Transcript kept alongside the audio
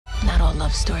Not all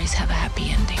love stories have a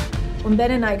happy ending. When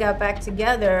Ben and I got back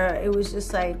together, it was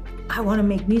just like, I want to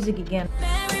make music again.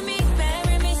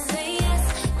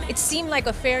 It seemed like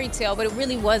a fairy tale, but it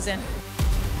really wasn't.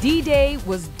 D-Day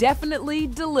was definitely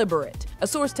deliberate. A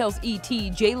source tells ET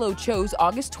J.Lo chose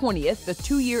August 20th, the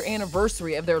 2-year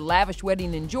anniversary of their lavish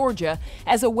wedding in Georgia,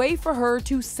 as a way for her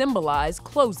to symbolize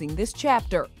closing this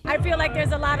chapter. I feel like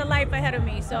there's a lot of life ahead of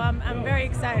me, so I'm very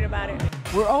excited about it.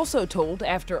 We're also told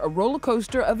after a roller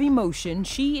coaster of emotion,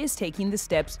 she is taking the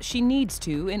steps she needs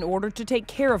to in order to take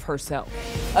care of herself.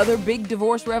 Other big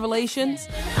divorce revelations?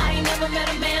 I ain't never met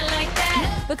a man like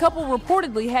that. The couple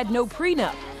reportedly had no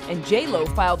prenup, and J.Lo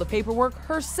filed the paperwork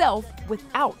herself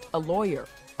without a lawyer.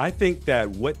 I think that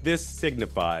what this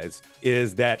signifies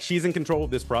is that she's in control of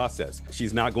this process.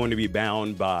 She's not going to be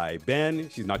bound by Ben.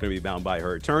 She's not going to be bound by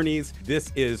her attorneys.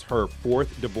 This is her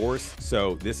 4th divorce,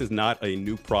 so this is not a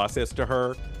new process to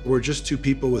her. We're just two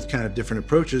people with kind of different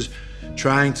approaches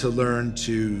trying to learn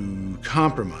to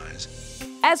compromise.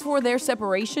 As for their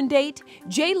separation date,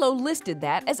 J.Lo listed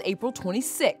that as April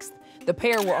 26th. The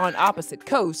pair were on opposite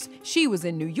coasts. She was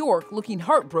in New York looking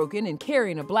heartbroken and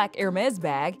carrying a black Hermes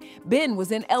bag. Ben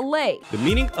was in LA. The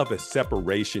meaning of a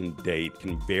separation date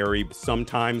can vary.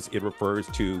 Sometimes it refers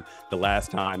to the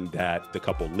last time that the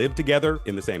couple lived together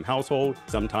in the same household.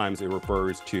 Sometimes it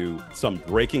refers to some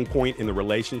breaking point in the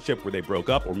relationship where they broke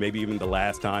up, or maybe even the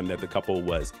last time that the couple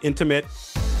was intimate.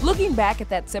 Looking back at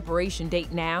that separation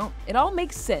date now, it all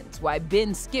makes sense why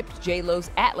Ben skipped J.Lo's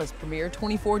Atlas premiere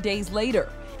 24 days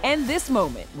later. And this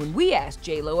moment when we asked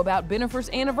J.Lo about Ben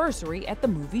Affleck's anniversary at the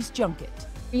movie's junket.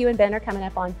 You and Ben are coming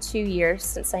up on 2 years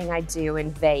since saying I do in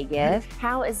Vegas.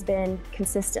 How has Ben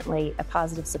consistently a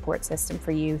positive support system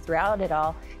for you throughout it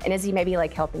all? And is he maybe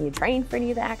like helping you train for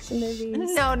any of the action movies?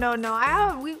 No.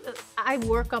 I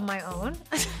work on my own.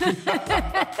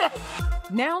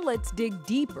 Now let's dig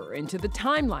deeper into the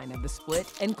timeline of the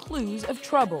split and clues of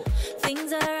trouble.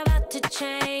 Things are about to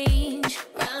change.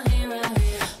 Round here, round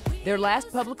here. Their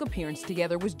last public appearance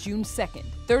together was June 2nd.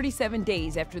 37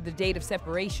 days after the date of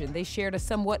separation, they shared a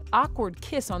somewhat awkward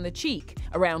kiss on the cheek.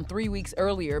 Around 3 weeks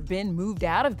earlier, Ben moved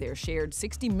out of their shared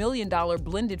 $60 million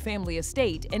blended family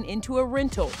estate and into a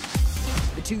rental.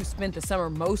 The two spent the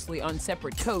summer mostly on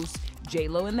separate coasts,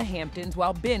 J.Lo in the Hamptons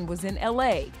while Ben was in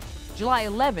LA. July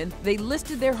 11th, they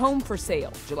listed their home for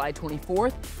sale. July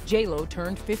 24th, J.Lo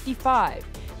turned 55.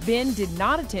 Ben did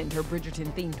not attend her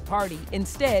Bridgerton-themed party.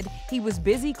 Instead, he was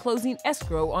busy closing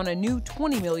escrow on a new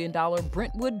 $20 million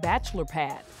Brentwood bachelor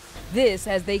pad. This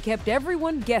as they kept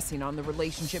everyone guessing on the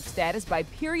relationship status by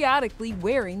periodically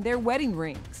wearing their wedding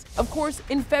rings. Of course,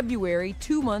 in February,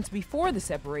 2 months before the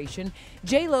separation,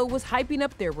 J.Lo was hyping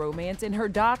up their romance in her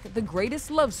doc, The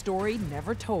Greatest Love Story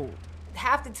Never Told.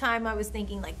 Half the time I was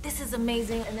thinking like, this is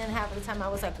amazing, and then half of the time I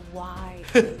was like, why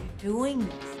are you doing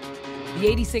this? The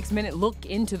 86-minute look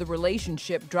into the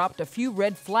relationship dropped a few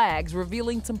red flags,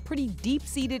 revealing some pretty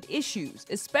deep-seated issues,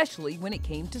 especially when it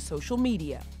came to social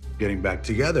media. Getting back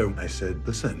together, I said,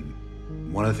 listen,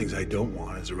 one of the things I don't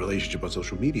want is a relationship on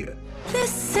social media.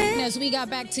 As we got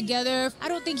back together, I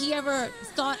don't think he ever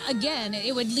thought again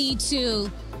it would lead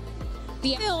to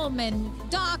the film and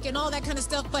doc and all that kind of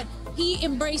stuff, but he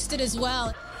embraced it as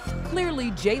well.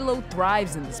 Clearly, J.Lo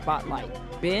thrives in the spotlight.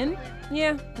 Ben?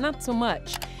 Yeah, not so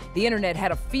much. The internet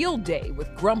had a field day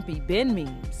with grumpy Ben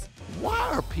memes. Why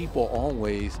are people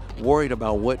always worried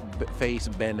about what face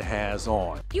Ben has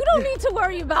on? You don't need to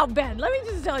worry about Ben. Let me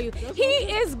just tell you, he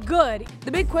is good.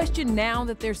 The big question now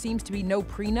that there seems to be no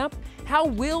prenup, how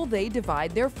will they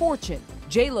divide their fortune?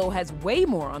 J.Lo has way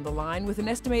more on the line with an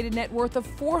estimated net worth of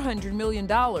 $400 million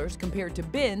compared to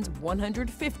Ben's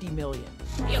 $150 million.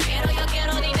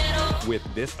 With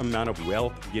this amount of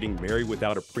wealth, getting married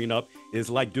without a prenup is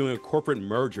like doing a corporate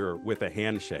merger with a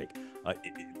handshake.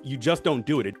 You just don't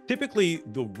do it. Typically,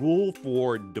 the rule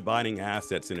for dividing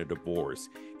assets in a divorce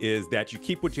is that you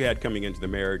keep what you had coming into the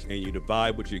marriage and you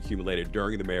divide what you accumulated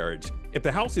during the marriage. If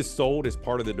the house is sold as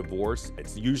part of the divorce,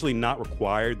 it's usually not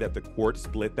required that the court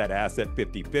split that asset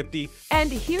 50-50.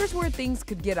 And here's where things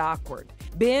could get awkward.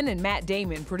 Ben and Matt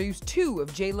Damon produced 2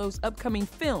 of J.Lo's upcoming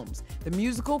films. The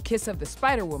musical Kiss of the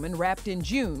Spider-Woman wrapped in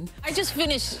June. I just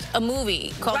finished a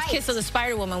movie called Kiss of the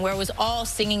Spider-Woman where it was all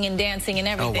singing and dancing and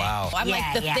everything. Oh, wow. I'm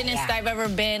like the thinnest I've ever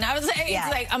been. I was like, it's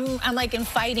like I'm like in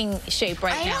fighting shape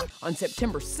right now. On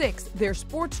September 6th, their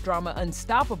sports drama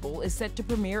Unstoppable is set to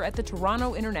premiere at the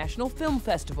Toronto International Film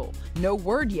Festival. No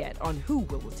word yet on who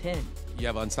will attend. You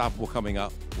have Unstoppable coming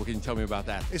up. What can you tell me about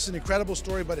that? It's an incredible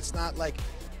story, but it's not like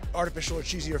artificial or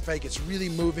cheesy or fake. It's really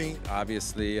moving.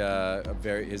 Obviously,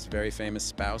 his very famous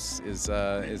spouse has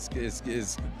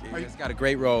got a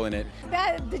great role in it.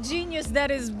 The genius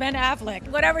that is Ben Affleck.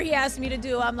 Whatever he asked me to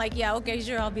do, I'm like, yeah, okay,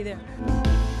 sure, I'll be there.